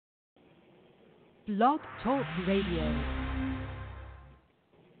Blog Talk Radio.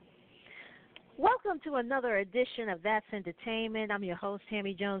 Welcome to another edition of That's Entertainment. I'm your host,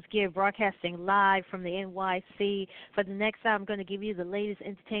 Tammy Jones-Gibb, broadcasting live from the NYC. For the next hour, I'm going to give you the latest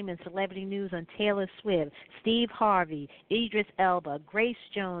entertainment and celebrity news on Taylor Swift, Steve Harvey, Idris Elba, Grace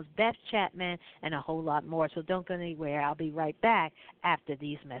Jones, Beth Chapman, and a whole lot more. So don't go anywhere. I'll be right back after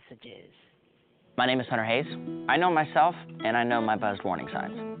these messages. My name is Hunter Hayes. I know myself, and I know my buzzed warning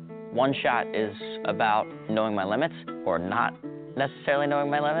signs. One shot is about knowing my limits, or not necessarily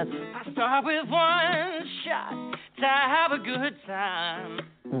knowing my limits. I start with one shot to have a good time.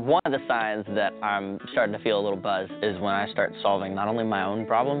 One of the signs that I'm starting to feel a little buzzed is when I start solving not only my own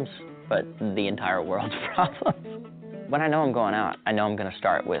problems, but the entire world's problems. When I know I'm going out, I know I'm going to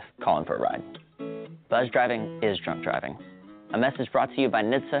start with calling for a ride. Buzz driving is drunk driving. A message brought to you by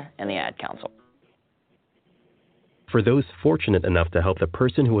NHTSA and the Ad Council. For those fortunate enough to help the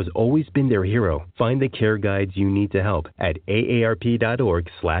person who has always been their hero, find the care guides you need to help at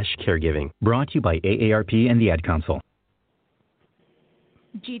aarp.org/caregiving. Brought to you by AARP and the Ad Council.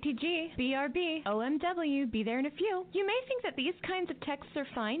 GTG, BRB, OMW, be there in a few. You may think that these kinds of texts are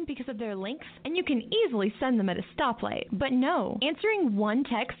fine because of their length, and you can easily send them at a stoplight. But no, answering one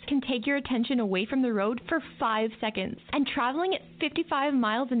text can take your attention away from the road for 5 seconds. And traveling at 55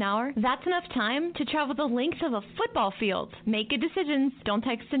 miles an hour, that's enough time to travel the length of a football field. Make good decisions, don't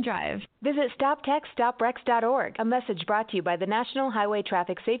text and drive. Visit StopTextStopWrecks.org, a message brought to you by the National Highway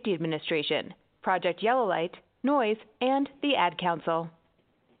Traffic Safety Administration, Project Yellow Light, Noise, and the Ad Council.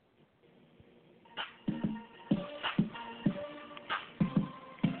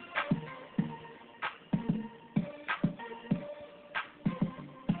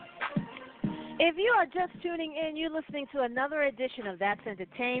 If you are just tuning in, you're listening to another edition of That's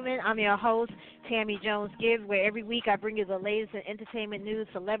Entertainment. I'm your host, Tammy Jones-Gibbs, where every week I bring you the latest in entertainment news,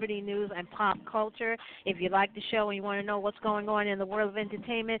 celebrity news, and pop culture. If you like the show and you want to know what's going on in the world of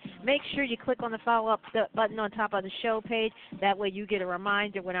entertainment, make sure you click on the follow-up button on top of the show page. That way you get a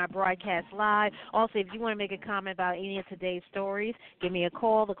reminder when I broadcast live. Also, if you want to make a comment about any of today's stories, give me a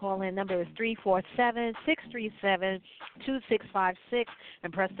call. The call-in number is 347-637-2656,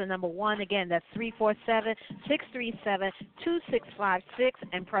 and press the number 1. Again, that's 347-637-2656,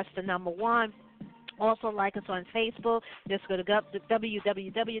 and press the number 1. Also, like us on Facebook. Just go to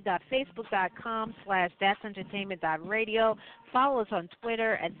www.facebook.com/that'sentertainment.radio. Follow us on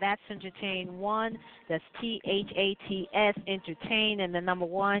Twitter at that'sentertain1. That's THATS Entertain and the number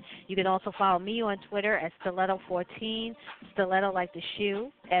 1. You can also follow me on Twitter at Stiletto14. Stiletto like the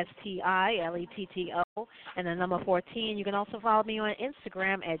shoe, STILETTO, and the number 14. You can also follow me on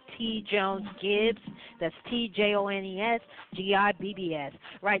Instagram at TJonesGibbs. That's TJONESGIBBS.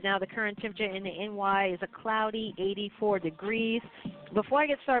 Right now, the current temperature in the NY is a cloudy 84 degrees. Before I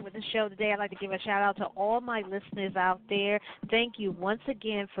get started with the show today, I'd like to give a shout-out to all my listeners out there. Thank you once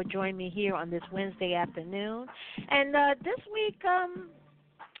again for joining me here on this Wednesday afternoon. And this week,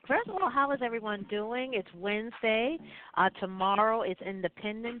 first of all, how is everyone doing? It's Wednesday. Tomorrow is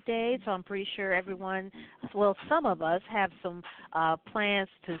Independence Day, so I'm pretty sure everyone, well, some of us have some plans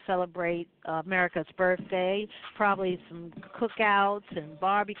to celebrate America's birthday, probably some cookouts and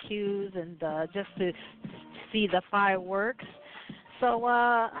barbecues and just to see the fireworks. So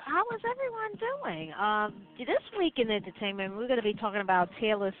how is everyone doing? This week in entertainment, we're going to be talking about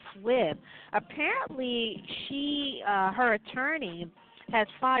Taylor Swift. Apparently, her attorney has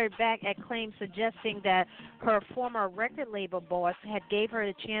fired back at claims suggesting that her former record label boss had gave her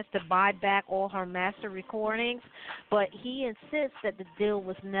the chance to buy back all her master recordings, but he insists that the deal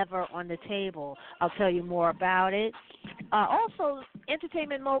was never on the table. I'll tell you more about it. Also,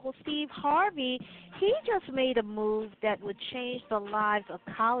 entertainment mogul Steve Harvey, he just made a move that would change the lives of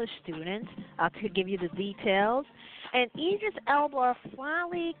college students. I'll give you the details. And Idris Elba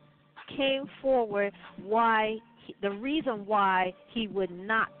finally came forward the reason why he would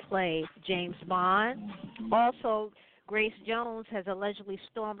not play James Bond. Also, Grace Jones has allegedly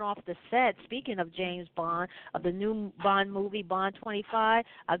stormed off the set, speaking of James Bond, of the new Bond movie, Bond 25.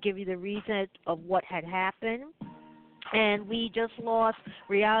 I'll give you the reason of what had happened. And we just lost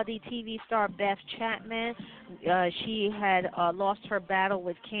reality TV star Beth Chapman. She had lost her battle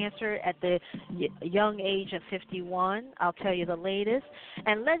with cancer at the young age of 51. I'll tell you the latest.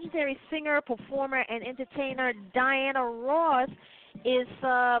 And legendary singer, performer, and entertainer Diana Ross is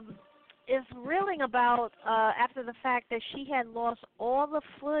reeling about after the fact that she had lost all the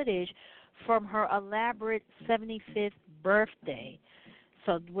footage from her elaborate 75th birthday.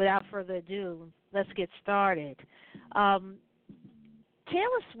 So without further ado, let's get started.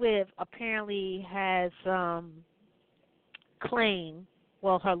 Taylor Swift apparently has claimed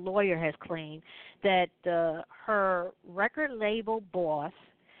well, her lawyer has claimed that her record label boss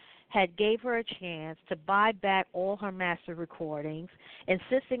had gave her a chance to buy back all her master recordings,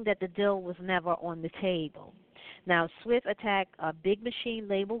 insisting that the deal was never on the table. Now, Swift attacked Big Machine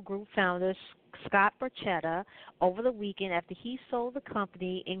label group founder Scott Borchetta over the weekend after he sold the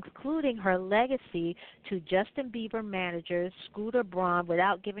company, including her legacy, to Justin Bieber manager Scooter Braun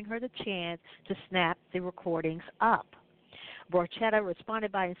without giving her the chance to snap the recordings up. Borchetta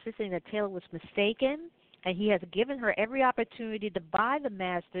responded by insisting that Taylor was mistaken, and he has given her every opportunity to buy the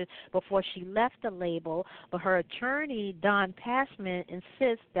masters before she left the label, but her attorney, Don Passman,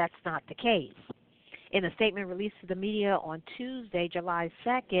 insists that's not the case. In a statement released to the media on Tuesday, July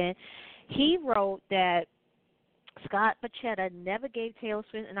 2nd, he wrote that Scott Borchetta never gave Taylor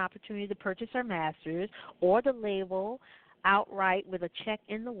Swift an opportunity to purchase her masters or the label outright with a check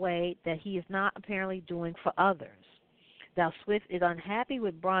in the way that he is not apparently doing for others. Now, Swift is unhappy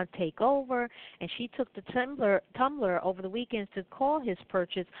with Braun's takeover, and she took the Tumblr over the weekend to call his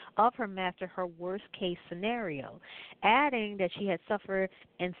purchase of her master her worst-case scenario, adding that she had suffered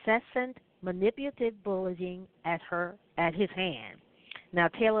incessant manipulative bullying at his hand. Now,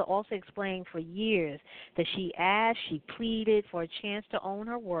 Taylor also explained for years that she pleaded for a chance to own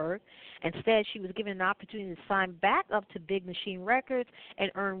her work. Instead, she was given an opportunity to sign back up to Big Machine Records and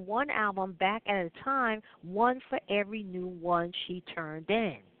earn one album back at a time, one for every new one she turned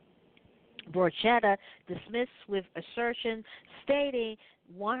in. Borchetta dismissed Swift's assertion, stating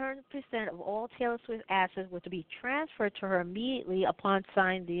 100% of all Taylor Swift assets were to be transferred to her immediately upon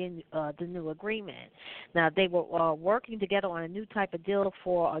signing the new agreement. Now, they were working together on a new type of deal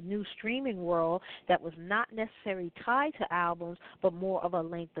for a new streaming world that was not necessarily tied to albums, but more of a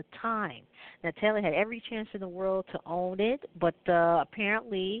length of time. Now, Taylor had every chance in the world to own it, but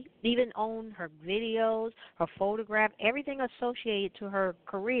apparently even own her videos, her photograph, everything associated to her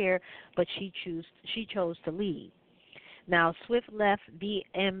career, but she chose to leave. Now, Swift left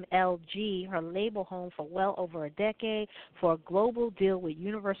BMLG, her label home, for well over a decade for a global deal with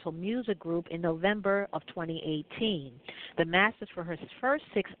Universal Music Group in November of 2018. The masters for her first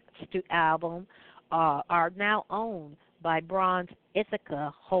 6 albums are now owned by Braun's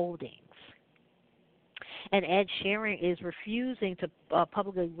Ithaca Holdings. And Ed Sheeran is refusing to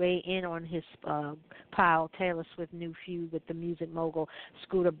publicly weigh in on his Taylor Swift new feud with the music mogul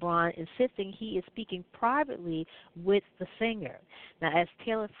Scooter Braun, insisting he is speaking privately with the singer. Now, as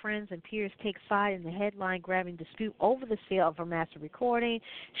Taylor friends and peers take side in the headline-grabbing dispute over the sale of her master recording,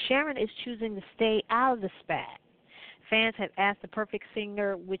 Sheeran is choosing to stay out of the spat. Fans have asked the Perfect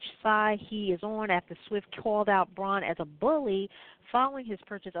Singer which side he is on after Swift called out Braun as a bully following his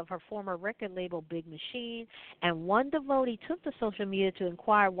purchase of her former record label Big Machine, and one devotee took to social media to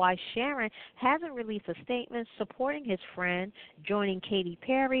inquire why Sheeran hasn't released a statement supporting his friend, joining Katy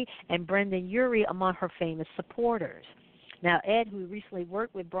Perry and Brendan Urie among her famous supporters. Now, Ed, who recently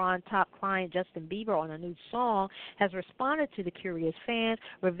worked with Braun's top client Justin Bieber on a new song, has responded to the curious fans,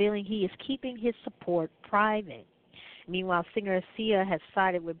 revealing he is keeping his support private. Meanwhile, singer Sia has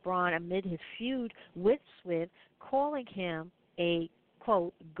sided with Braun amid his feud with Swift, calling him a,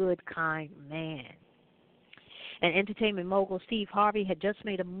 quote, good, kind man. And entertainment mogul Steve Harvey had just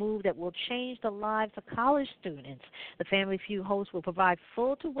made a move that will change the lives of college students. The Family Feud host will provide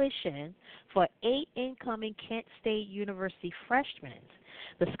full tuition for 8 incoming Kent State University freshmen.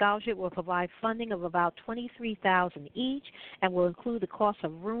 The scholarship will provide funding of about $23,000 each and will include the cost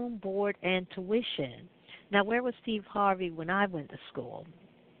of room, board, and tuition. Now, where was Steve Harvey when I went to school?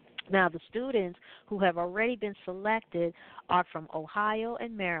 Now, the students who have already been selected are from Ohio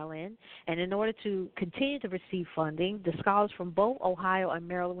and Maryland, and in order to continue to receive funding, the scholars from both Ohio and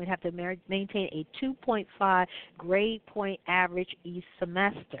Maryland would have to maintain a 2.5 grade point average each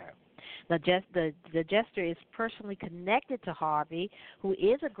semester. Now, the jester is personally connected to Harvey, who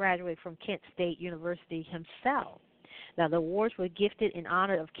is a graduate from Kent State University himself. Now, the awards were gifted in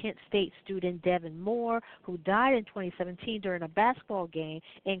honor of Kent State student Devin Moore, who died in 2017 during a basketball game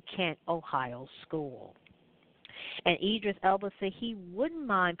in Kent, Ohio school. And Idris Elba said he wouldn't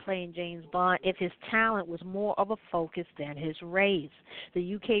mind playing James Bond if his talent was more of a focus than his race.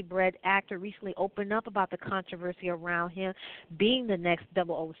 The UK-bred actor recently opened up about the controversy around him being the next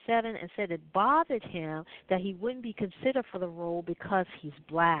 007 and said it bothered him that he wouldn't be considered for the role because he's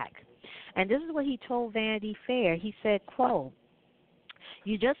black. And this is what he told Vanity Fair. He said, quote,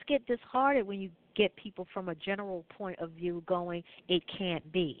 "You just get disheartened when you get people from a general point of view going, it can't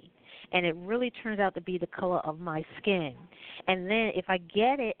be. And it really turns out to be the color of my skin. And then if I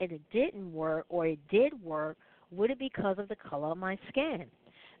get it and it didn't work or it did work, would it be because of the color of my skin?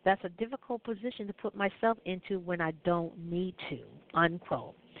 That's a difficult position to put myself into when I don't need to,"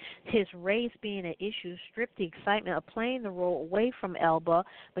 unquote. His race being an issue stripped the excitement of playing the role away from Elba,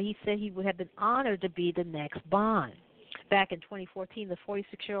 but he said he would have been honored to be the next Bond. Back in 2014, the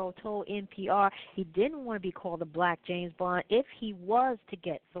 46-year-old told NPR he didn't want to be called a black James Bond if he was to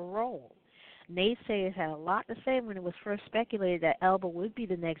get the role. Naysayers had a lot to say when it was first speculated that Elba would be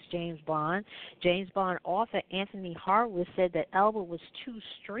the next James Bond. James Bond author Anthony Horowitz said that Elba was too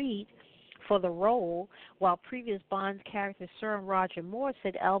street for the role, while previous Bond character Sir Roger Moore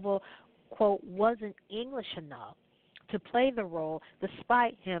said Elba, quote, wasn't English enough to play the role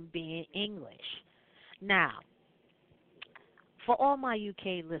despite him being English. Now, for all my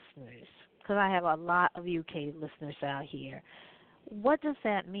UK listeners, because I have a lot of UK listeners out here, what does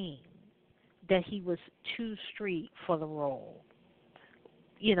that mean, that he was too street for the role?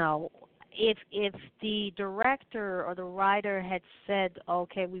 You know, if the director or the writer had said,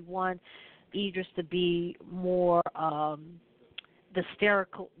 okay, we want Idris to be more the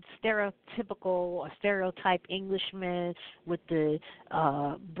stereotypical or stereotype Englishman with the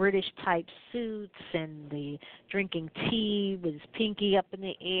British type suits and the drinking tea with his pinky up in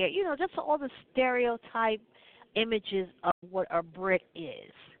the air, you know, just all the stereotype images of what a Brit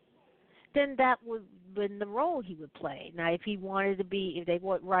is, then that would been the role he would play. Now, if he wanted to be, if they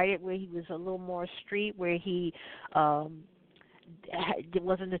would write it where he was a little more street, where he it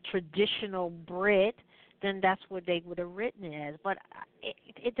wasn't a traditional Brit, then that's what they would have written it as. But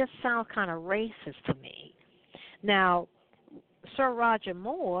it just sounds kind of racist to me. Now, Sir Roger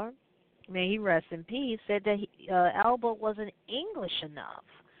Moore, may he rest in peace, said that Elba wasn't English enough.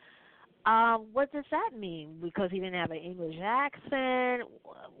 What does that mean? Because he didn't have an English accent?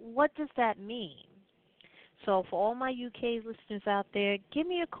 What does that mean? So for all my UK listeners out there, give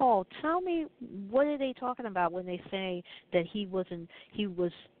me a call. Tell me, what are they talking about when they say that he was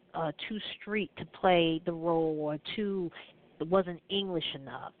too street to play the role, or wasn't English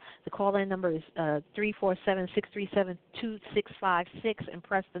enough? The call-in number is 347-637-2656 and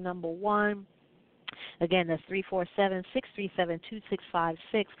press the number 1. Again, that's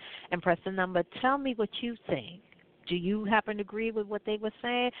 347-637-2656 and press the number. Tell me what you think. Do you happen to agree with what they were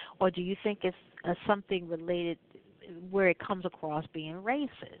saying, or do you think it's something related where it comes across being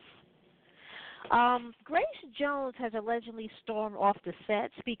racist? Grace Jones has allegedly stormed off the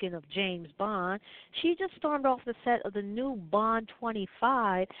set. Speaking of James Bond, she just stormed off the set of the new Bond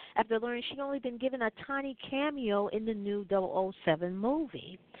 25 after learning she'd only been given a tiny cameo in the new 007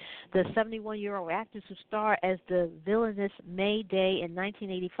 movie. The 71-year-old actress who starred as the villainous May Day in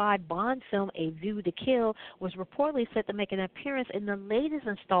 1985 Bond film A View to Kill was reportedly set to make an appearance in the latest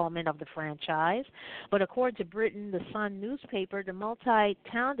installment of the franchise. But according to Britain, the Sun newspaper, the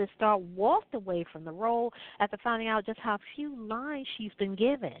multi-talented star walked away from the role after finding out just how few lines she's been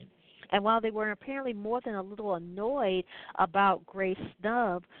given. And while they were apparently more than a little annoyed about Grace's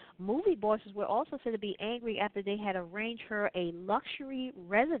snub, movie bosses were also said to be angry after they had arranged her a luxury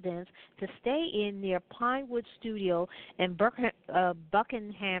residence to stay in near Pinewood Studio in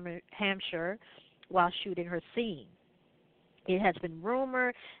Buckinghamshire while shooting her scene. It has been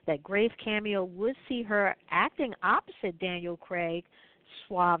rumored that Grace's cameo would see her acting opposite Daniel Craig's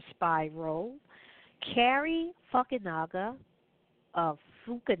suave spy role. Carrie Fukunaga,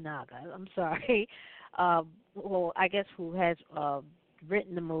 well, I guess who has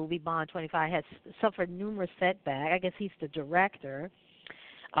written the movie Bond 25, has suffered numerous setbacks. I guess he's the director.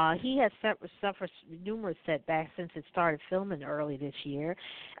 He has suffered numerous setbacks since it started filming early this year,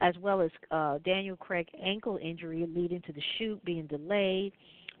 as well as Daniel Craig's ankle injury leading to the shoot being delayed.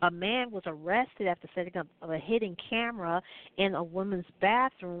 A man was arrested after setting up a hidden camera in a woman's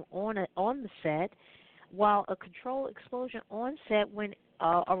bathroom on the set, while a controlled explosion on set went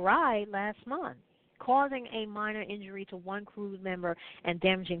awry last month, causing a minor injury to one crew member and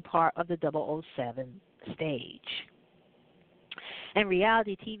damaging part of the 007 stage. And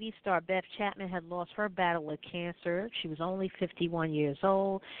reality TV star Beth Chapman had lost her battle with cancer. She was only 51 years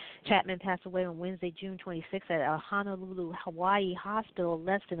old. Chapman passed away on Wednesday, June 26th at a Honolulu, Hawaii hospital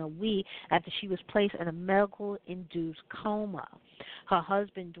less than a week after she was placed in a medical-induced coma. Her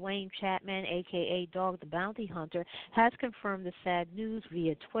husband, Dwayne Chapman, a.k.a. Dog the Bounty Hunter, has confirmed the sad news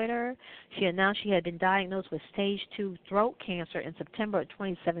via Twitter. She announced she had been diagnosed with stage 2 throat cancer in September of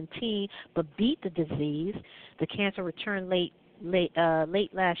 2017, but beat the disease. The cancer returned late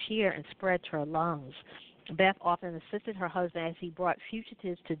last year and spread to her lungs. Beth often assisted her husband as he brought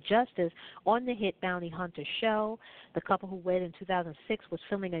fugitives to justice on the hit Bounty Hunter show. The couple who wed in 2006 was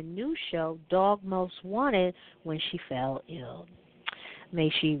filming a new show, Dog Most Wanted, when she fell ill.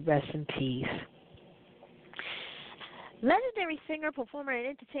 May she rest in peace. Legendary singer, performer, and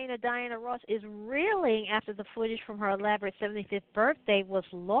entertainer Diana Ross is reeling after the footage from her elaborate 75th birthday was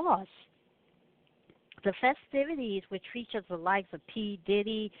lost. The festivities, which featured the likes of P.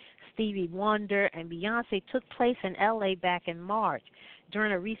 Diddy, Stevie Wonder, and Beyonce, took place in L.A. back in March.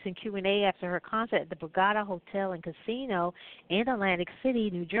 During a recent Q&A after her concert at the Borgata Hotel and Casino in Atlantic City,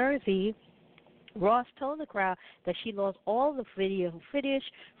 New Jersey, Ross told the crowd that she lost all the video footage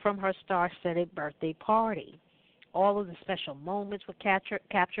from her star-studded birthday party. All of the special moments were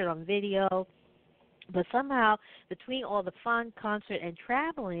captured on video, but somehow, between all the fun, concert, and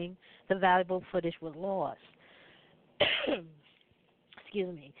traveling, the valuable footage was lost.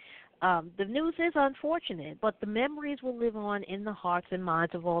 Excuse me. The news is unfortunate, but the memories will live on in the hearts and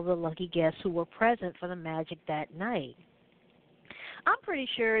minds of all the lucky guests who were present for the magic that night. I'm pretty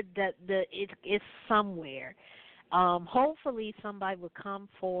sure that it's somewhere. Hopefully somebody will come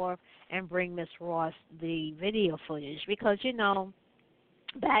forth and bring Miss Ross the video footage because, you know,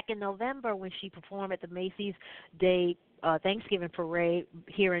 back in November when she performed at the Macy's Day Thanksgiving Parade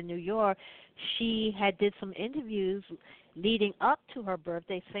here in New York, she had did some interviews leading up to her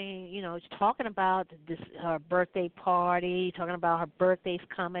birthday saying, you know, talking about her birthday party, talking about her birthday's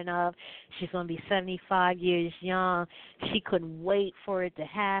coming up. She's going to be 75 years young. She couldn't wait for it to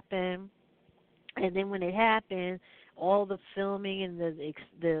happen. And then when it happened, all the filming and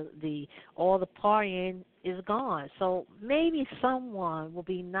the all the partying is gone. So maybe someone will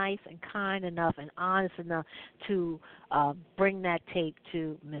be nice and kind enough and honest enough to bring that tape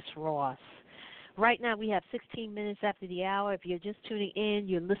to Miss Ross. Right now we have 16 minutes after the hour. If you're just tuning in,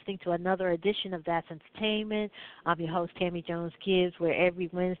 you're listening to another edition of That's Entertainment. I'm your host, Tammy Jones-Gibbs, where every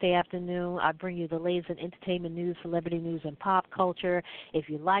Wednesday afternoon I bring you the latest in entertainment news, celebrity news, and pop culture. If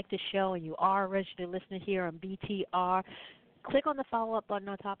you like the show and you are a registered listener here on BTR, click on the follow-up button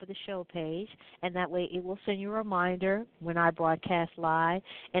on top of the show page, and that way it will send you a reminder when I broadcast live.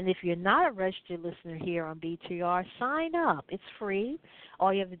 And if you're not a registered listener here on BTR, sign up. It's free.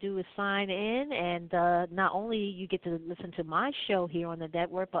 All you have to do is sign in, and not only you get to listen to my show here on the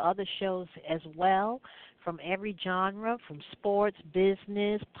network, but other shows as well from every genre, from sports,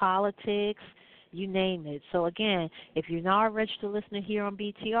 business, politics, you name it. So, again, if you're not a registered listener here on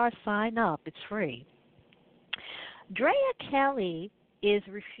BTR, sign up. It's free. Drea Kelly is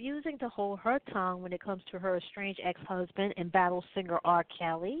refusing to hold her tongue when it comes to her estranged ex-husband and battle singer R.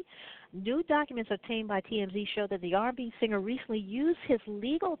 Kelly. New documents obtained by TMZ show that the R&B singer recently used his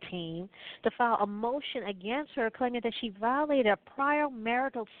legal team to file a motion against her, claiming that she violated a prior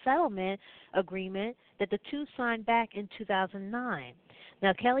marital settlement agreement that the two signed back in 2009.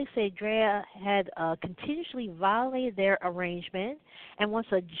 Now, Kelly said Drea had continuously violated their arrangement and wants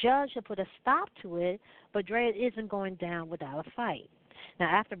a judge to put a stop to it, but Drea isn't going down without a fight. Now,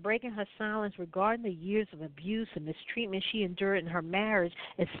 after breaking her silence regarding the years of abuse and mistreatment she endured in her marriage,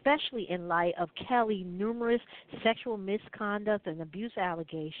 especially in light of Kelly's numerous sexual misconduct and abuse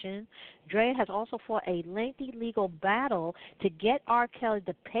allegations, Drea has also fought a lengthy legal battle to get R. Kelly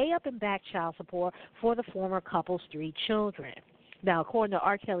to pay up and back child support for the former couple's 3 children. Now, according to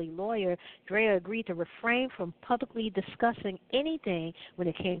R. Kelly's lawyer, Drea agreed to refrain from publicly discussing anything when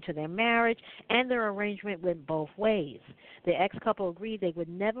it came to their marriage, and their arrangement went both ways. The ex-couple agreed they would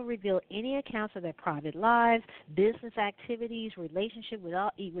never reveal any accounts of their private lives, business activities, relationship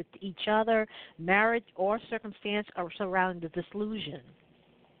with each other, marriage, or circumstance surrounding the dissolution.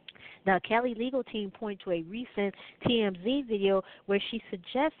 Now, Kelly's legal team point to a recent TMZ video where she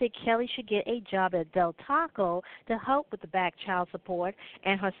suggested Kelly should get a job at Del Taco to help with the back child support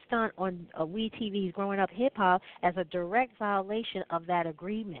and her stunt on WeTV's Growing Up Hip Hop as a direct violation of that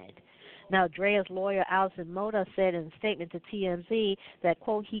agreement. Now, Drea's lawyer, Allison Mota, said in a statement to TMZ that,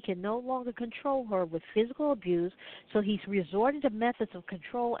 quote, he can no longer control her with physical abuse, so he's resorted to methods of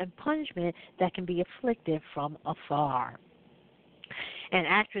control and punishment that can be inflicted from afar. And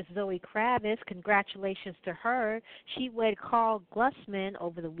actress Zoe Kravitz, congratulations to her. She wed Carl Glusman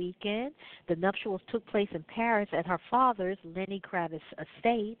over the weekend. The nuptials took place in Paris at her father's, Lenny Kravitz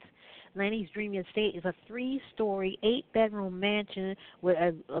estate. Lenny's dreamy estate is a 3-story, 8-bedroom mansion with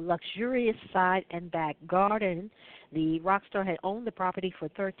a luxurious side and back garden. The rock star had owned the property for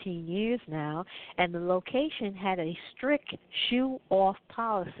 13 years now, and the location had a strict shoe-off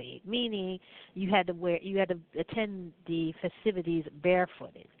policy, meaning you had to attend the festivities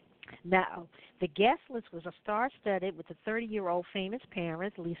barefooted. Now, the guest list was a star-studded with the 30-year-old famous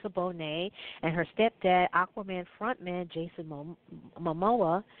parents, Lisa Bonet, and her stepdad, Aquaman frontman Jason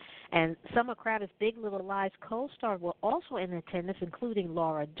Momoa. And some of Kravitz' Big Little Lies co-stars were also in attendance, including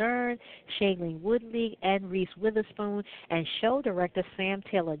Laura Dern, Shailene Woodley, and Reese Witherspoon, and show director Sam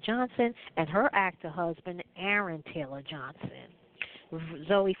Taylor Johnson and her actor husband Aaron Taylor Johnson.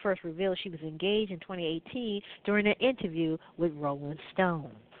 Zoe first revealed she was engaged in 2018 during an interview with Rolling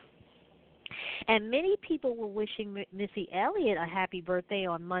Stone. And many people were wishing Missy Elliott a happy birthday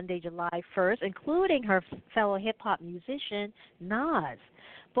on Monday, July 1st, including her fellow hip-hop musician, Nas.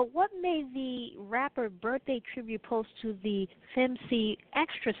 But what made the rapper birthday tribute post to the FEMC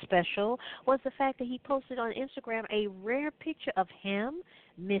Extra special was the fact that he posted on Instagram a rare picture of him,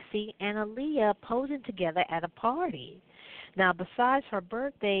 Missy, and Aaliyah posing together at a party. Now, besides her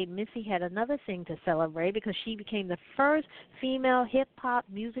birthday, Missy had another thing to celebrate because she became the first female hip-hop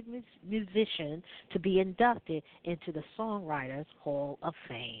musician to be inducted into the Songwriters Hall of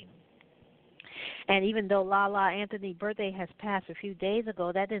Fame. And even though Lala Anthony's birthday has passed a few days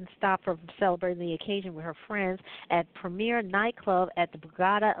ago, that didn't stop her from celebrating the occasion with her friends at Premier Nightclub at the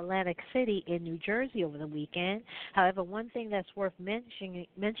Borgata Atlantic City in New Jersey over the weekend. However, one thing that's worth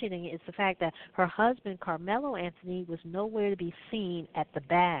mentioning is the fact that her husband, Carmelo Anthony, was nowhere to be seen at the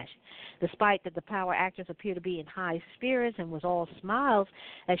bash. Despite that the Power actress appeared to be in high spirits and was all smiles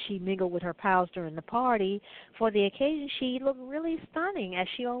as she mingled with her pals during the party, for the occasion she looked really stunning, as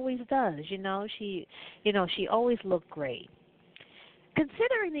she always does. She always looked great.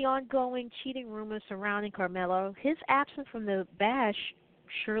 Considering the ongoing cheating rumors surrounding Carmelo, his absence from the bash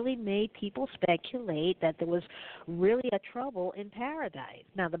surely made people speculate that there was really a trouble in paradise.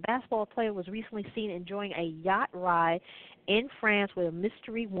 Now, the basketball player was recently seen enjoying a yacht ride in France with a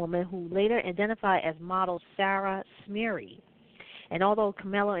mystery woman who later identified as model Sarah Smeary. And although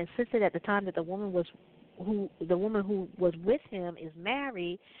Carmelo insisted at the time that the woman who was with him is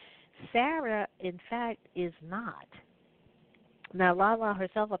married, Sarah, in fact, is not. Now, Lala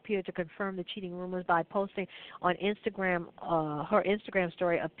herself appeared to confirm the cheating rumors by posting on Instagram, her Instagram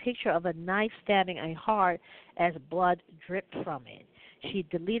story, a picture of a knife stabbing a heart as blood dripped from it. She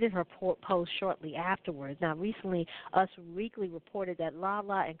deleted her post shortly afterwards. Now, recently, Us Weekly reported that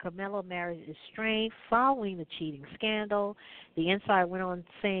Lala and Carmelo marriage is strained following the cheating scandal. The Insider went on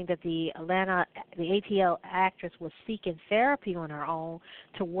saying that the ATL actress was seeking therapy on her own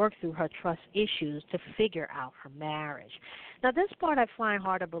to work through her trust issues to figure out her marriage. Now, this part I find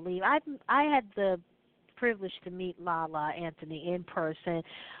hard to believe. I had the privilege to meet Lala Anthony in person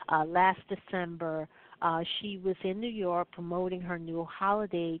last December. She was in New York promoting her new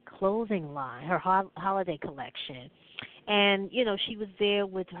holiday clothing line, her holiday collection. And, she was there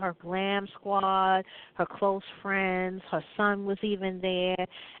with her glam squad, her close friends, her son was even there.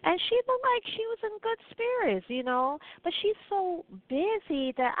 And she looked like she was in good spirits, But she's so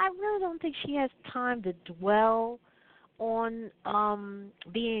busy that I really don't think she has time to dwell on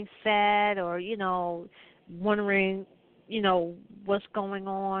being sad or, wondering, what's going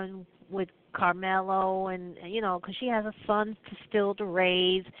on with Carmelo and, because she has a son still to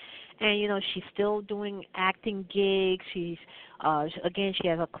raise. And, she's still doing acting gigs. She's, again, she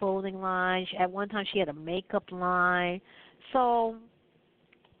has a clothing line. At one time she had a makeup line. So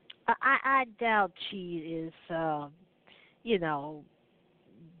I doubt she is,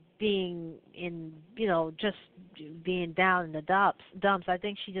 being in, just being down in the dumps. I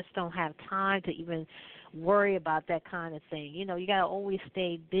think she just don't have time to even worry about that kind of thing. You got to always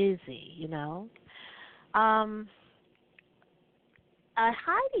stay busy,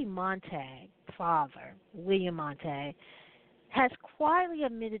 Heidi Montag, father, William Montag, has quietly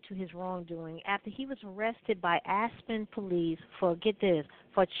admitted to his wrongdoing after he was arrested by Aspen police for, get this,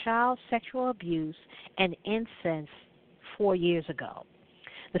 for child sexual abuse and incest 4 years ago.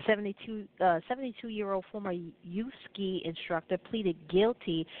 The 72-year-old former youth ski instructor pleaded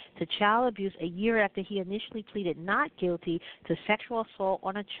guilty to child abuse a year after he initially pleaded not guilty to sexual assault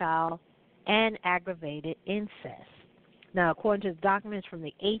on a child and aggravated incest. Now, according to the documents from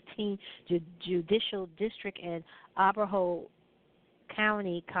the 18th Judicial District in Arapahoe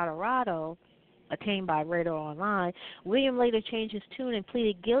County, Colorado, obtained by Radar Online, William later changed his tune and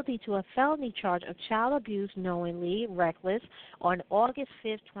pleaded guilty to a felony charge of child abuse knowingly reckless on August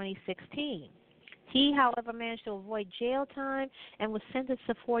 5, 2016. He, however, managed to avoid jail time and was sentenced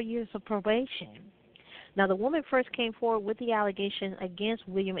to 4 years of probation. Now, the woman first came forward with the allegation against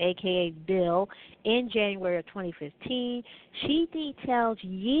William, a.k.a. Bill, in January of 2015. She detailed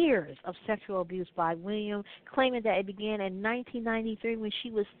years of sexual abuse by William, claiming that it began in 1993 when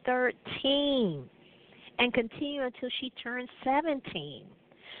she was 13 and continued until she turned 17.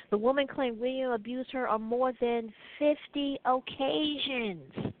 The woman claimed William abused her on more than 50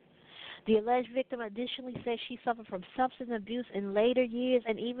 occasions. The alleged victim additionally said she suffered from substance abuse in later years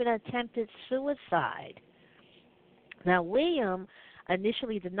and even attempted suicide. Now, William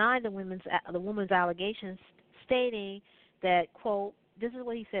initially denied the woman's allegations, stating that, quote, this is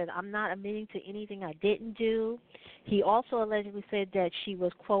what he said, I'm not admitting to anything I didn't do. He also allegedly said that she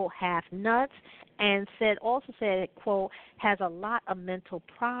was, quote, half nuts, and also said, quote, has a lot of mental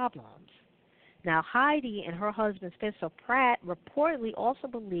problems. Now, Heidi and her husband, Spencer Pratt, reportedly also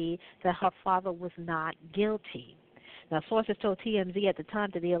believed that her father was not guilty. Now, sources told TMZ at the time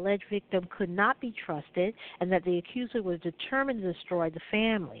that the alleged victim could not be trusted and that the accuser was determined to destroy the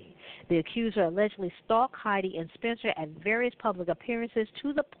family. The accuser allegedly stalked Heidi and Spencer at various public appearances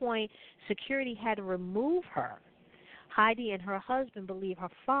to the point security had to remove her. Heidi and her husband believe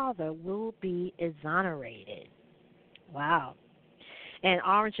her father will be exonerated. Wow. And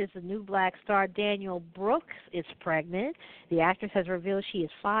Orange is the New Black star Danielle Brooks is pregnant. The actress has revealed she is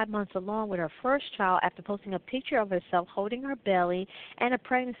 5 months along with her first child after posting a picture of herself holding her belly and a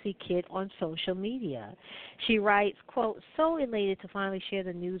pregnancy kit on social media. She writes, quote, so elated to finally share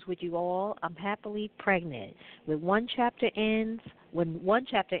the news with you all. I'm happily pregnant. When one chapter ends,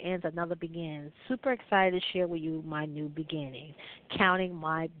 another begins. Super excited to share with you my new beginning. Counting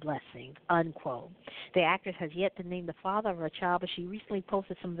my blessings, unquote. The actress has yet to name the father of her child, but she recently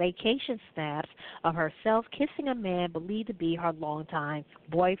posted some vacation snaps of herself kissing a man believed to be her longtime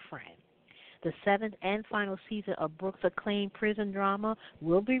boyfriend. The 7th and final season of Brooks' acclaimed prison drama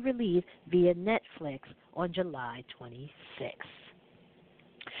will be released via Netflix on July 26th.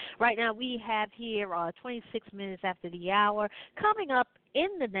 Right now we have here 26 minutes after the hour. Coming up in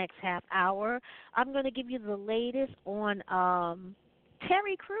the next half hour, I'm going to give you the latest on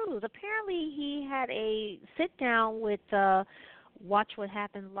Terry Crews. Apparently he had a sit-down with Watch What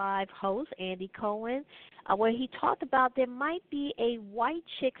Happened Live host Andy Cohen, where he talked about there might be a White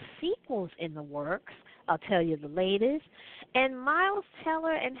Chick sequels in the works. I'll tell you the latest. And Miles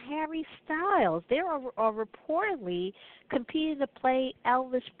Teller and Harry Styles, they are reportedly competing to play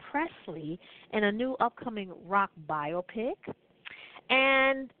Elvis Presley in a new upcoming rock biopic.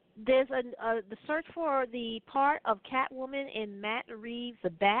 And there's the search for the part of Catwoman in Matt Reeves'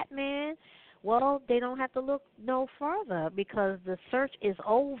 The Batman. Well, they don't have to look no further because the search is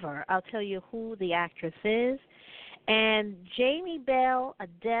over. I'll tell you who the actress is. And Jamie Bell,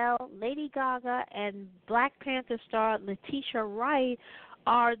 Adele, Lady Gaga, and Black Panther star Letitia Wright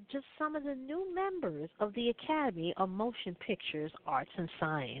are just some of the new members of the Academy of Motion Pictures, Arts, and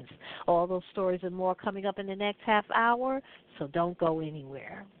Science. All those stories and more coming up in the next half hour, so don't go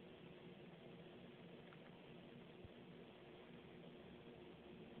anywhere.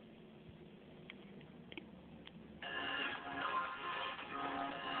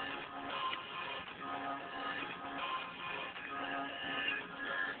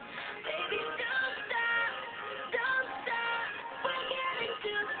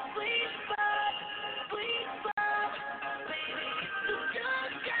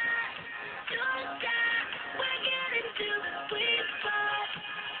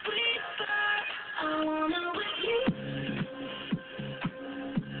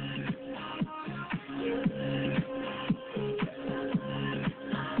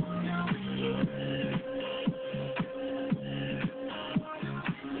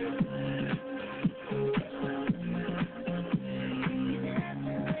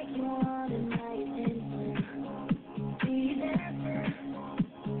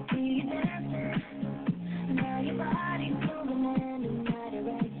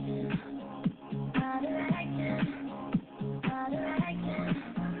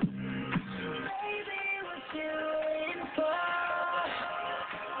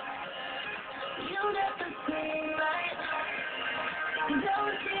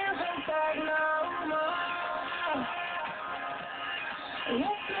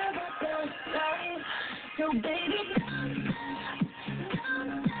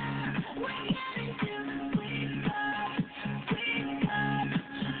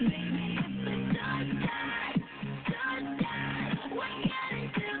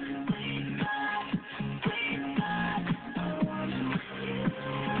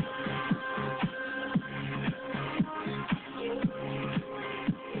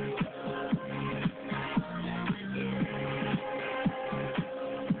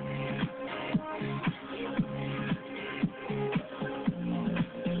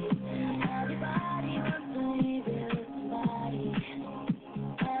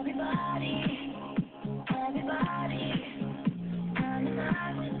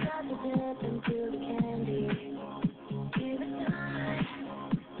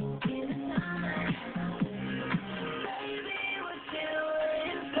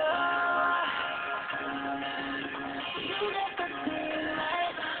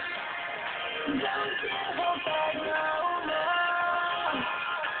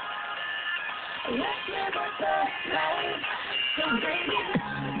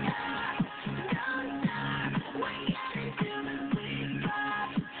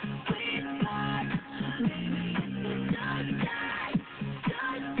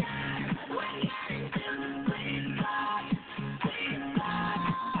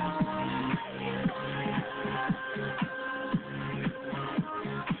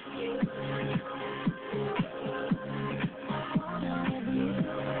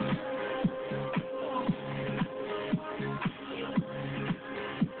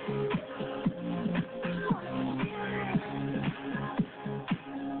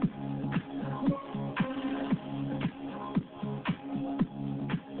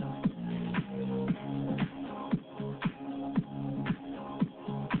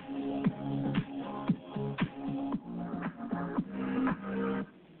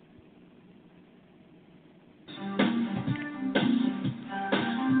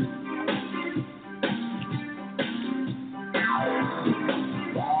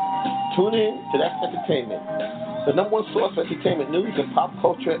 Tune in to That's Entertainment, the number one source for entertainment news and pop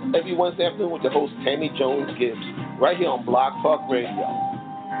culture every Wednesday afternoon with your host, Tammy Jones Gibbs, right here on Blog Talk Radio.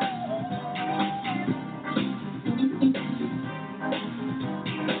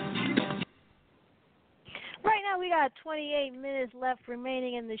 Right now, we got 28 minutes left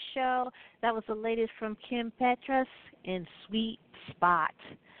remaining in the show. That was the latest from Kim Petras in Sweet Spot.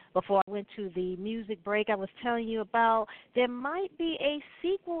 Before I went to the music break, I was telling you about there might be a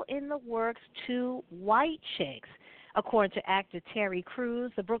sequel in the works to White Chicks. According to actor Terry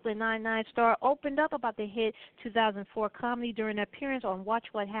Crews, the Brooklyn Nine-Nine star opened up about the hit 2004 comedy during an appearance on Watch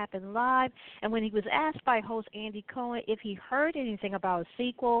What Happened Live, and when he was asked by host Andy Cohen if he heard anything about a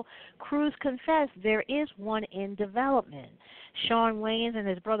sequel, Crews confessed there is one in development. Shawn Wayans and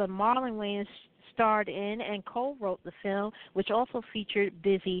his brother Marlon Wayans starred in and co-wrote the film, which also featured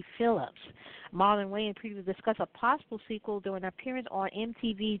Busy Phillips. Marlon Wayans previously discussed a possible sequel during an appearance on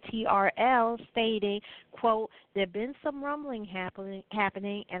MTV TRL, stating, quote, "There have been some rumbling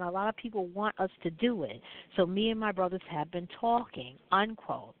happening, and a lot of people want us to do it. So me and my brothers have been talking,"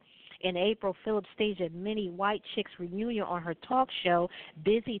 unquote. In April, Phillips staged a mini White Chicks reunion on her talk show,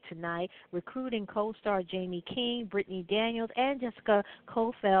 Busy Tonight, recruiting co-star Jamie King, Brittany Daniels, and Jessica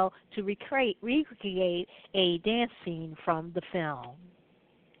Kofel to recreate a dance scene from the film.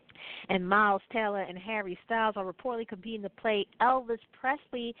 And Miles Teller and Harry Styles are reportedly competing to play Elvis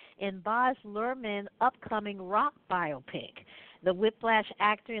Presley in Baz Luhrmann's upcoming rock biopic. The Whiplash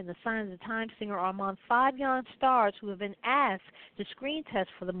actor and the Signs of the Times singer are among 5 young stars who have been asked to screen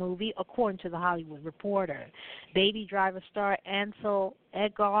test for the movie, according to The Hollywood Reporter. Baby Driver star Ansel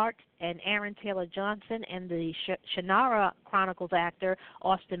Elgort and Aaron Taylor Johnson and the Shannara Chronicles actor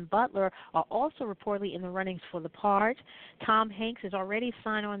Austin Butler are also reportedly in the runnings for the part. Tom Hanks is already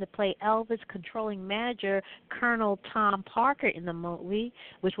signed on to play Elvis' controlling manager, Colonel Tom Parker, in the movie,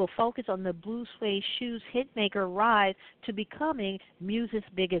 which will focus on the Blue Suede Shoes hitmaker rise to becoming music's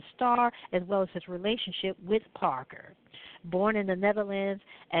biggest star, as well as his relationship with Parker. Born in the Netherlands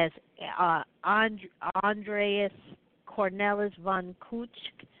as Andreas Cornelis van Kuch,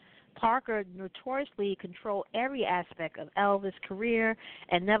 Parker notoriously controlled every aspect of Elvis' career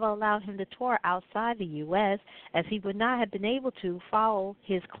and never allowed him to tour outside the U.S., as he would not have been able to follow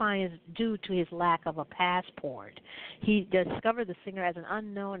his clients due to his lack of a passport. He discovered the singer as an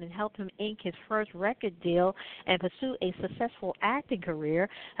unknown and helped him ink his first record deal and pursue a successful acting career.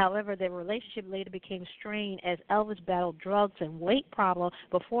 However, their relationship later became strained as Elvis battled drugs and weight problems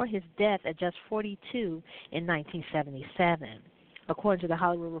before his death at just 42 in 1977. According to The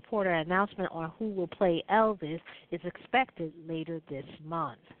Hollywood Reporter, an announcement on who will play Elvis is expected later this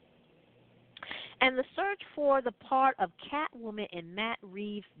month. And the search for the part of Catwoman in Matt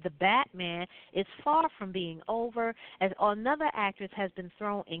Reeves' The Batman is far from being over, as another actress has been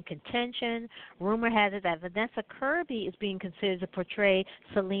thrown in contention. Rumor has it that Vanessa Kirby is being considered to portray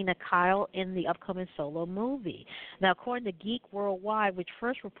Selena Kyle in the upcoming solo movie. Now, according to Geek Worldwide, which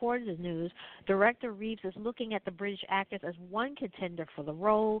first reported the news, director Reeves is looking at the British actress as one contender for the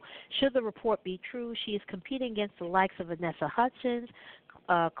role. Should the report be true, she is competing against the likes of Vanessa Hudgens,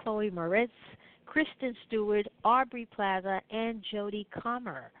 Chloe Moretz, Kristen Stewart, Aubrey Plaza, and Jodie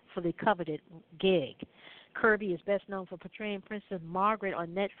Comer for the coveted gig. Kirby is best known for portraying Princess Margaret on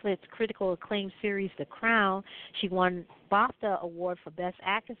Netflix critical acclaimed series The Crown. She won BAFTA Award for Best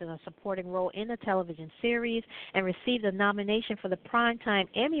Actress in a supporting role in a television series and received a nomination for the Primetime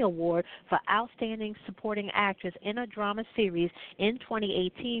Emmy Award for Outstanding Supporting Actress in a Drama Series in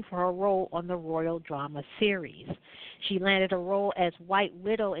 2018 for her role on the Royal Drama Series. She landed a role as White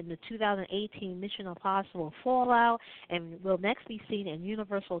Widow in the 2018 Mission Impossible Fallout and will next be seen in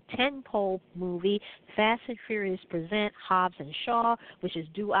Universal tentpole movie Fast and Furious Present Hobbs and Shaw, which is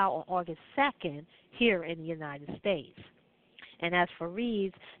due out on August 2nd here in the United States. And as for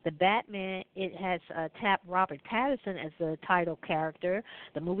Reeves, the Batman, it has tapped Robert Pattinson as the title character.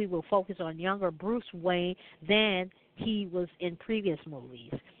 The movie will focus on younger Bruce Wayne than he was in previous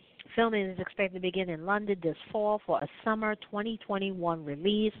movies. Filming is expected to begin in London this fall for a summer 2021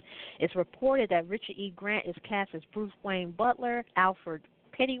 release. It's reported that Richard E. Grant is cast as Bruce Wayne Butler, Alfred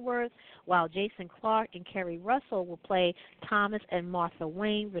Pennyworth, while Jason Clarke and Kerry Russell will play Thomas and Martha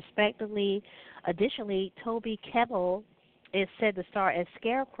Wayne, respectively. Additionally, Toby Kebbell is said to star as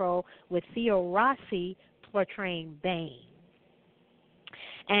Scarecrow, with Theo Rossi portraying Bane.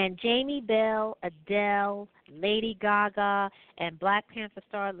 And Jamie Bell, Adele, Lady Gaga, and Black Panther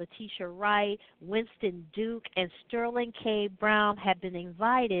star Letitia Wright, Winston Duke, and Sterling K. Brown have been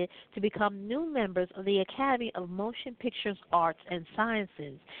invited to become new members of the Academy of Motion Pictures Arts and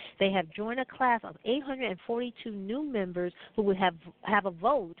Sciences. They have joined a class of 842 new members who will have a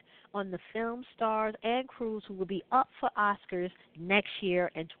vote on the film stars and crews who will be up for Oscars next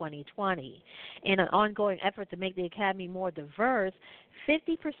year in 2020. In an ongoing effort to make the Academy more diverse,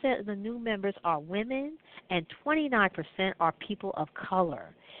 50% of the new members are women and 29% are people of color.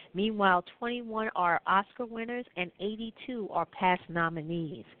 Meanwhile, 21 are Oscar winners and 82 are past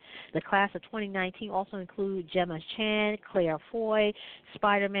nominees. The class of 2019 also include Gemma Chan, Claire Foy,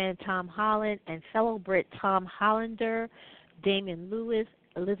 Spider-Man Tom Holland, and fellow Brit Tom Hollander, Damian Lewis,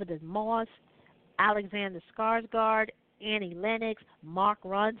 Elizabeth Moss, Alexander Skarsgård, Annie Lennox, Mark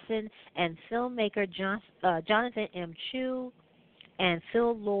Ronson, and filmmaker Jonathan M. Chu, and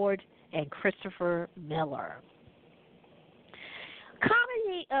Phil Lord and Christopher Miller.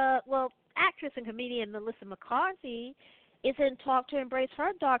 Actress and comedian Melissa McCarthy is in talk to embrace her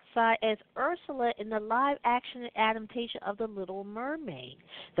dark side as Ursula in the live-action adaptation of The Little Mermaid.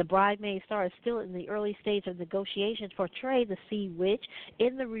 The Bridesmaid star is still in the early stage of negotiations to portray the Sea Witch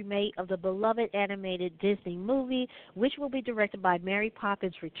in the remake of the beloved animated Disney movie, which will be directed by Mary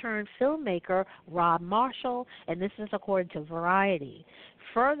Poppins Return filmmaker Rob Marshall, and this is according to Variety.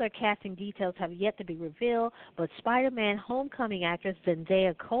 Further casting details have yet to be revealed, but Spider-Man Homecoming actress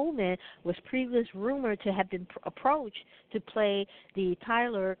Zendaya Coleman was previously rumored to have been approached to play the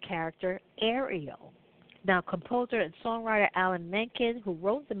Tyler character Ariel. Now, composer and songwriter Alan Menken, who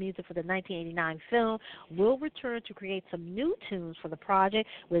wrote the music for the 1989 film, will return to create some new tunes for the project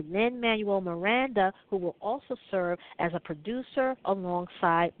with Lin-Manuel Miranda, who will also serve as a producer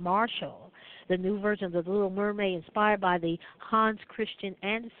alongside Marshall. The new version of The Little Mermaid, inspired by the Hans Christian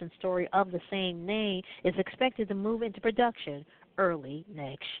Andersen story of the same name, is expected to move into production early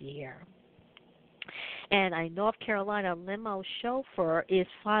next year. And a North Carolina limo chauffeur is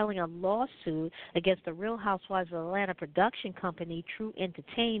filing a lawsuit against the Real Housewives of Atlanta production company, True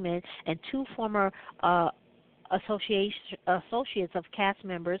Entertainment, and two former associates of cast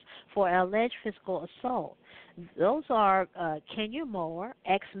members for alleged physical assault. Those are Kenya Moore,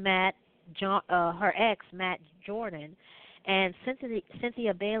 her ex, Matt Jordan, and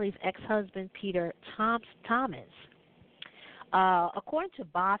Cynthia Bailey's ex-husband, Peter Thomas. According to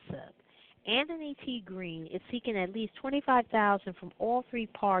Gossip, Anthony T. Green is seeking at least $25,000 from all three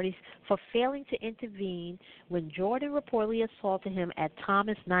parties for failing to intervene when Jordan reportedly assaulted him at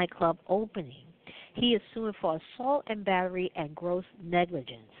Thomas nightclub opening. He is suing for assault and battery and gross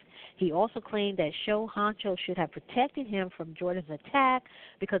negligence. He also claimed that show honcho should have protected him from Jordan's attack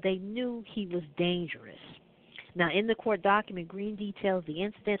because they knew he was dangerous. Now, in the court document, Green details the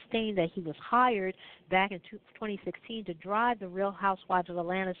incident, stating that he was hired back in 2016 to drive the Real Housewives of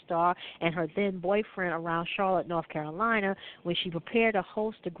Atlanta star and her then-boyfriend around Charlotte, North Carolina, when she prepared to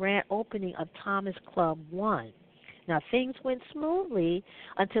host the grand opening of Thomas Club 1. Now, things went smoothly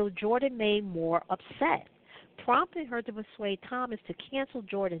until Jordan made Moore upset, prompting her to persuade Thomas to cancel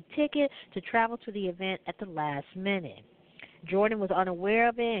Jordan's ticket to travel to the event at the last minute. Jordan was unaware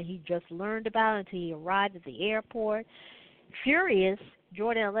of it, and he just learned about it until he arrived at the airport. Furious,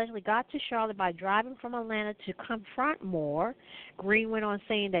 Jordan allegedly got to Charlotte by driving from Atlanta to confront Moore. Green went on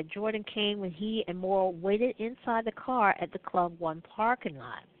saying that Jordan came when he and Moore waited inside the car at the Club 1 parking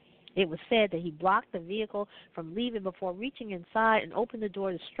lot. It was said that he blocked the vehicle from leaving before reaching inside and opened the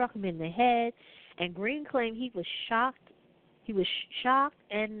door that struck him in the head. And Green claimed he was shocked. He was shocked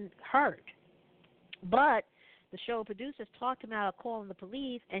and hurt. But the show producers talked him out of calling the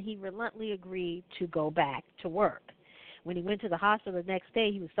police, and he reluctantly agreed to go back to work. When he went to the hospital the next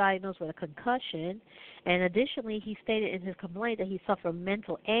day, he was diagnosed with a concussion. And additionally, he stated in his complaint that he suffered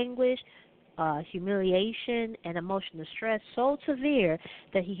mental anguish, humiliation, and emotional stress so severe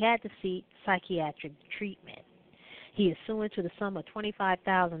that he had to seek psychiatric treatment. He is suing to the sum of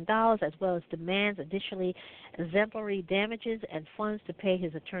 $25,000 as well as demands additionally exemplary damages and funds to pay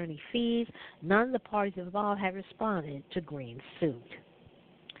his attorney fees. None of the parties involved have responded to Green's suit.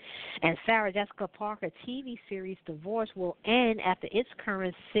 And Sarah Jessica Parker TV series Divorce will end after its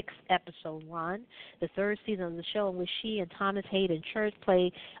current 6-episode run. The third season of the show, in which she and Thomas Hayden Church play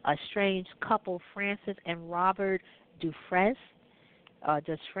a strange couple, Frances and Robert Dufresne,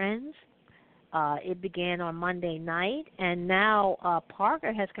 just friends. It began on Monday night, and now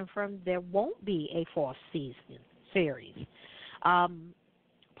Parker has confirmed there won't be a fourth series.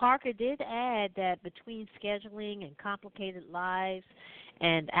 Parker did add that between scheduling and complicated lives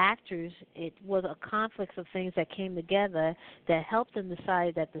and actors, it was a conflict of things that came together that helped them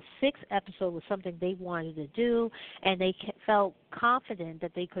decide that the 6th episode was something they wanted to do, and they felt confident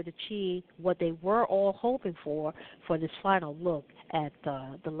that they could achieve what they were all hoping for this final look at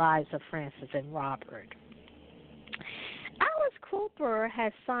the lives of Frances and Robert. Alice Cooper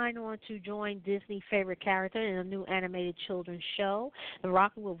has signed on to join Disney's favorite character in a new animated children's show. The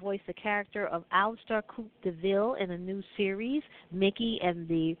Rocker will voice the character of Alistair Coupe de Ville in a new series, Mickey and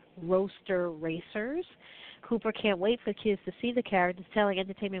the Roaster Racers. Cooper can't wait for kids to see the characters, telling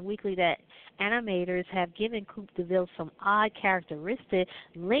Entertainment Weekly that animators have given Coupe de Ville some odd characteristics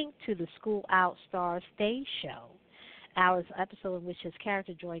linked to the School Out Star stage show. Our episode in which his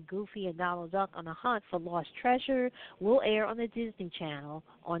character joined Goofy and Donald Duck on a hunt for lost treasure will air on the Disney Channel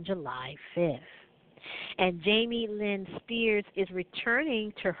on July 5th. And Jamie Lynn Spears is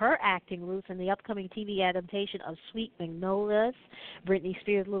returning to her acting roots in the upcoming TV adaptation of Sweet Magnolias. Britney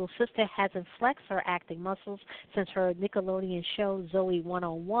Spears' little sister hasn't flexed her acting muscles since her Nickelodeon show Zoe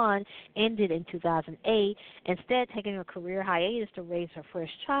 101 ended in 2008, instead taking a career hiatus to raise her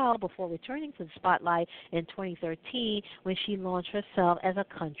first child before returning to the spotlight in 2013 when she launched herself as a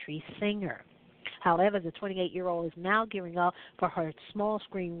country singer. However, the 28-year-old is now gearing up for her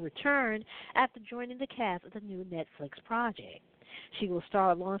small-screen return after joining the cast of the new Netflix project. She will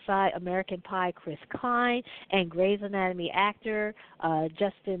star alongside American Pie Chris Klein and Grey's Anatomy actor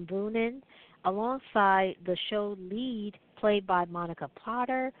Justin Brunin, alongside the show lead played by Monica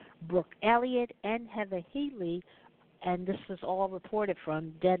Potter, Brooke Elliott, and Heather Headley, and this was all reported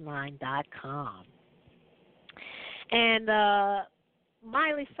from Deadline.com. And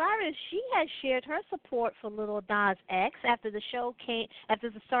Miley Cyrus, she has shared her support for Lil Nas X after the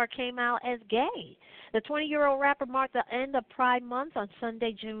star came out as gay. The 20-year-old rapper marked the end of Pride Month on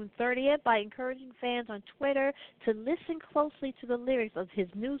Sunday, June 30th, by encouraging fans on Twitter to listen closely to the lyrics of his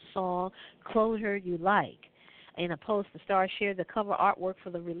new song, Closure You Like. In a post, the star shared the cover artwork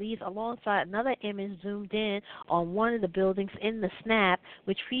for the release alongside another image zoomed in on one of the buildings in the Snap,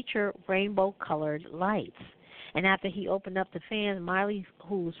 which featured rainbow-colored lights. And after he opened up to fans, Miley,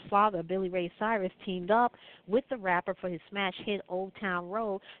 whose father, Billy Ray Cyrus, teamed up with the rapper for his smash hit Old Town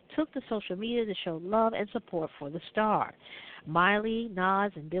Road, took to social media to show love and support for the star. Miley,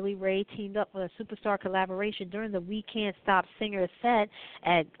 Nas, and Billy Ray teamed up for a superstar collaboration during the We Can't Stop Singer set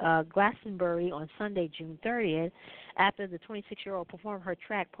at Glastonbury on Sunday, June 30th. After the 26-year-old performed her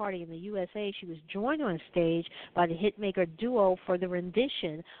track Party in the USA, she was joined on stage by the hitmaker duo for the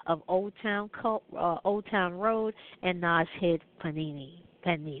rendition of Old Town Road and Nas' hit Panini.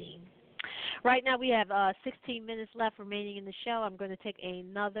 Right now we have 16 minutes left remaining in the show. I'm going to take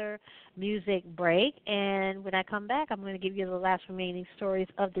another music break, and when I come back, I'm going to give you the last remaining stories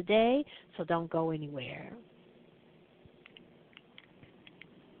of the day, so don't go anywhere.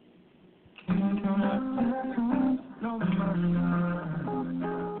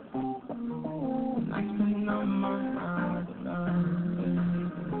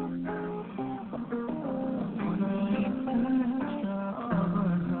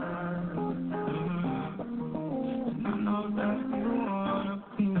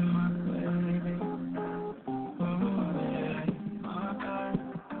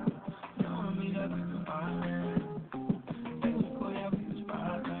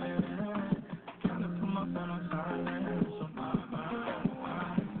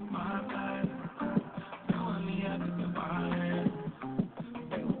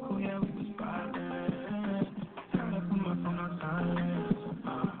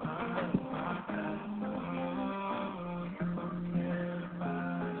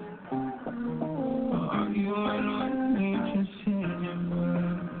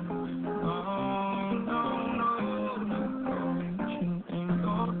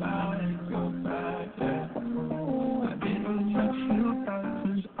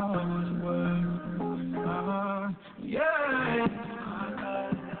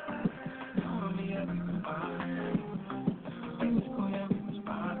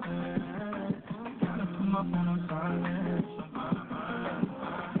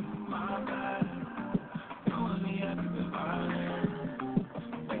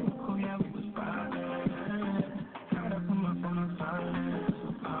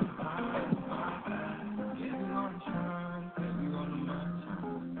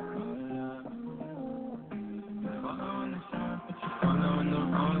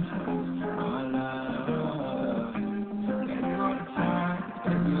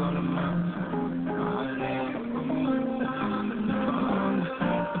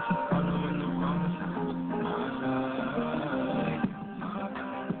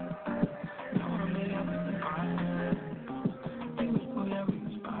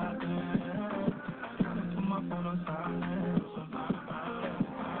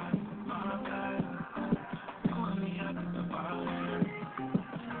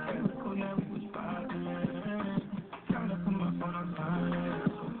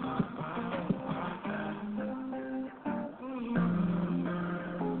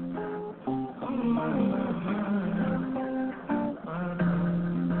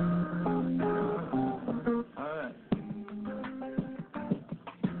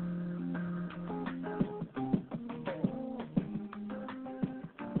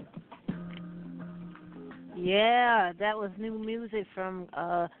 Yeah, that was new music from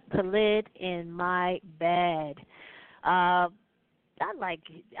Khalid in My Bad. Uh, I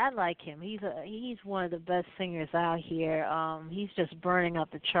like him. He's one of the best singers out here. He's just burning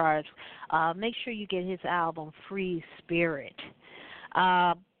up the charts. Make sure you get his album Free Spirit.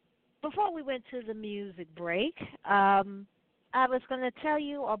 Uh, Before we went to the music break, I was going to tell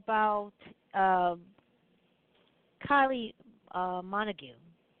you about Kylie Montague.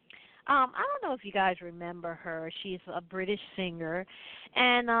 I don't know if you guys remember her. She's a British singer,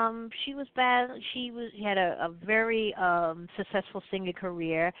 and she was bad. She had a very successful singing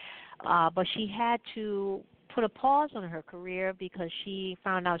career, but she had to put a pause on her career because she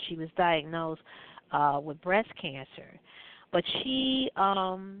found out she was diagnosed with breast cancer. But she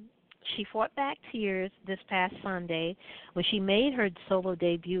fought back tears this past Sunday when she made her solo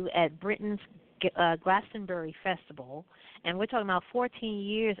debut at Britain's Glastonbury Festival, and we're talking about 14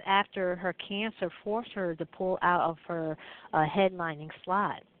 years after her cancer forced her to pull out of her headlining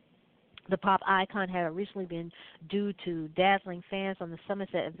slot. The pop icon had recently been due to dazzling fans on the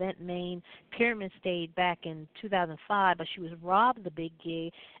Somerset Event main pyramid stage back in 2005, but she was robbed of the big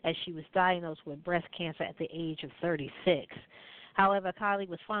gig as she was diagnosed with breast cancer at the age of 36. However, Kylie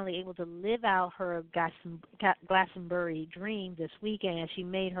was finally able to live out her Glastonbury dream this weekend as she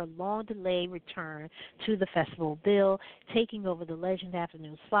made her long-delayed return to the festival bill, taking over the Legend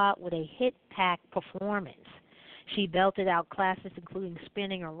Afternoon slot with a hit-packed performance. She belted out classics including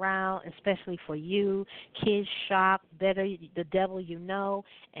Spinning Around, Especially for You, Kids Shock, Better the Devil You Know,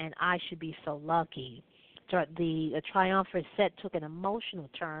 and I Should Be So Lucky. The triumphant set took an emotional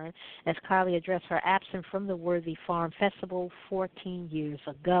turn as Kylie addressed her absence from the Worthy Farm Festival 14 years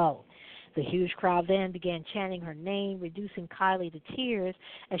ago. The huge crowd then began chanting her name, reducing Kylie to tears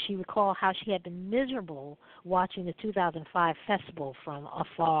as she recalled how she had been miserable watching the 2005 festival from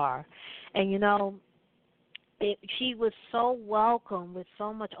afar. And, you know, she was so welcome with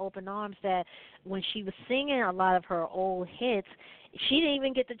so much open arms that when she was singing a lot of her old hits, she didn't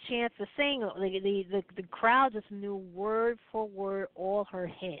even get the chance to sing. The crowd just knew word for word all her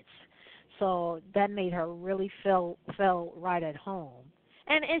hits. So that made her really feel right at home.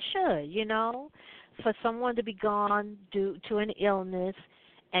 And it should, you know, for someone to be gone due to an illness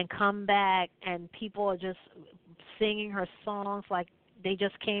and come back and people are just singing her songs like they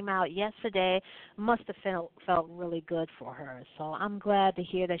just came out yesterday, must have felt really good for her. So I'm glad to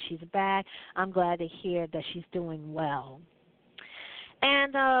hear that she's back. I'm glad to hear that she's doing well.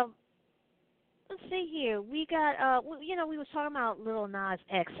 And let's see here. We got, we were talking about Lil Nas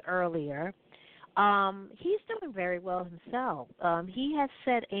X earlier. He's doing very well himself. He has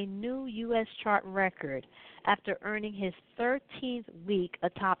set a new U.S. chart record after earning his 13th week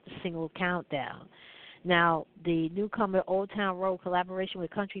atop the single countdown. Now, the newcomer Old Town Road collaboration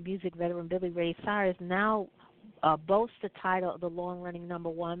with country music veteran Billy Ray Cyrus now boasts the title of the long-running number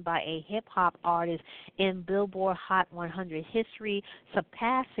one by a hip-hop artist in Billboard Hot 100 history,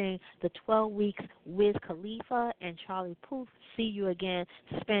 surpassing the 12 weeks Wiz Khalifa and Charlie Puth See You Again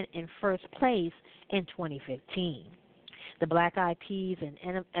spent in first place in 2015. The Black Eyed Peas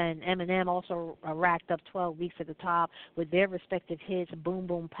and Eminem also racked up 12 weeks at the top with their respective hits Boom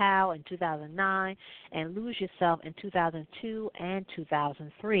Boom Pow in 2009 and Lose Yourself in 2002 and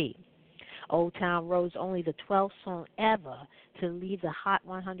 2003. Old Town Road's only the 12th song ever to lead the Hot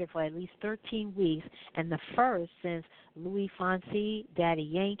 100 for at least 13 weeks and the first since Louis Fonsi, Daddy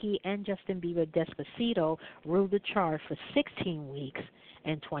Yankee, and Justin Bieber Despacito ruled the chart for 16 weeks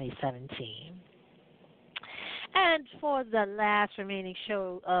in 2017. And for the last remaining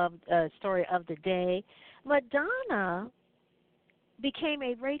story of the day, Madonna became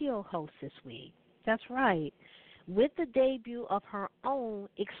a radio host this week. That's right, with the debut of her own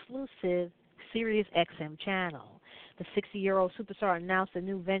exclusive Sirius XM channel. The 60-year-old superstar announced a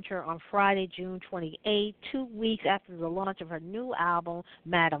new venture on Friday, June 28, 2 weeks after the launch of her new album,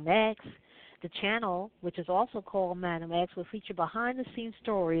 Madam X. The channel, which is also called Madam X, will feature behind-the-scenes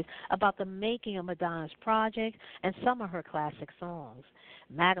stories about the making of Madonna's project and some of her classic songs.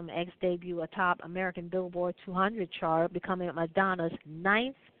 Madam X debuted atop American Billboard 200 chart, becoming Madonna's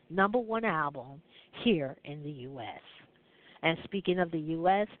 9th number one album here in the U.S. And speaking of the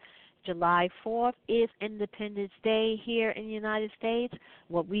U.S., July 4th is Independence Day here in the United States,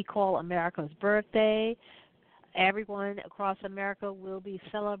 what we call America's birthday. Everyone across America will be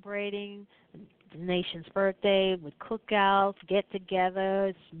celebrating the nation's birthday with cookouts,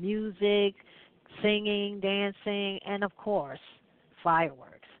 get-togethers, music, singing, dancing, and, of course,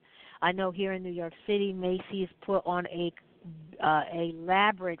 fireworks. I know here in New York City, Macy's put on a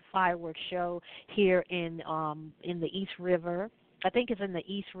elaborate fireworks show here in the East River I think it's in the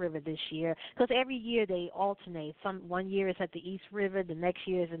East River this year, because every year they alternate. One year it's at the East River, the next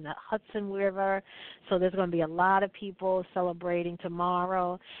year is in the Hudson River. So there's going to be a lot of people celebrating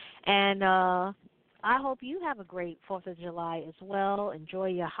tomorrow. And I hope you have a great 4th of July as well. Enjoy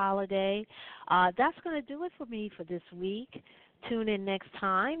your holiday. That's going to do it for me for this week. Tune in next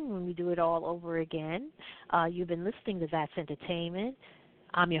time when we do it all over again. You've been listening to That's Entertainment.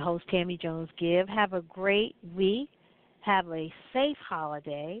 I'm your host, Tammy Jones Gibb. Have a great week. Have a safe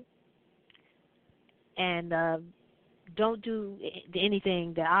holiday. And don't do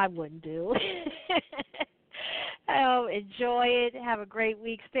anything that I wouldn't do. Enjoy it. Have a great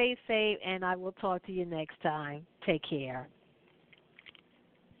week. Stay safe. And I will talk to you next time. Take care.